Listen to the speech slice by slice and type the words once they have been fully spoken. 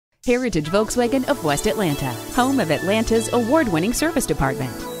Heritage Volkswagen of West Atlanta, home of Atlanta's award-winning service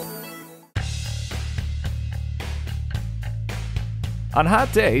department. On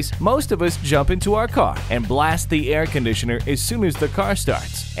hot days, most of us jump into our car and blast the air conditioner as soon as the car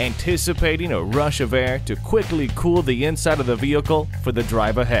starts, anticipating a rush of air to quickly cool the inside of the vehicle for the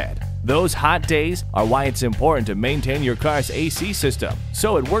drive ahead. Those hot days are why it's important to maintain your car's AC system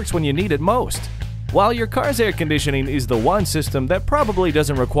so it works when you need it most. While your car's air conditioning is the one system that probably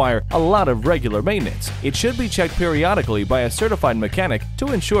doesn't require a lot of regular maintenance, it should be checked periodically by a certified mechanic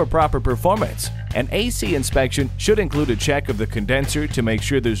to ensure proper performance. An AC inspection should include a check of the condenser to make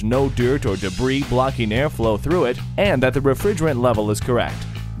sure there's no dirt or debris blocking airflow through it and that the refrigerant level is correct.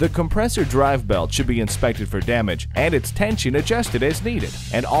 The compressor drive belt should be inspected for damage and its tension adjusted as needed,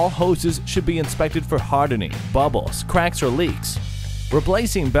 and all hoses should be inspected for hardening, bubbles, cracks, or leaks.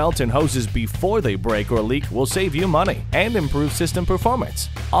 Replacing belts and hoses before they break or leak will save you money and improve system performance.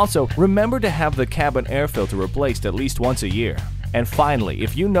 Also, remember to have the cabin air filter replaced at least once a year. And finally,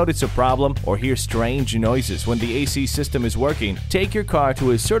 if you notice a problem or hear strange noises when the AC system is working, take your car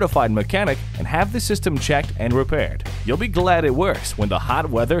to a certified mechanic and have the system checked and repaired. You'll be glad it works when the hot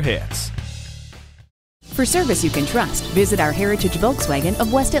weather hits. For service you can trust, visit our Heritage Volkswagen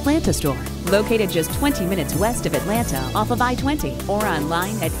of West Atlanta store, located just 20 minutes west of Atlanta off of I-20, or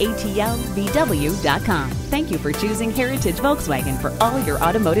online at atlvw.com. Thank you for choosing Heritage Volkswagen for all your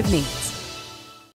automotive needs.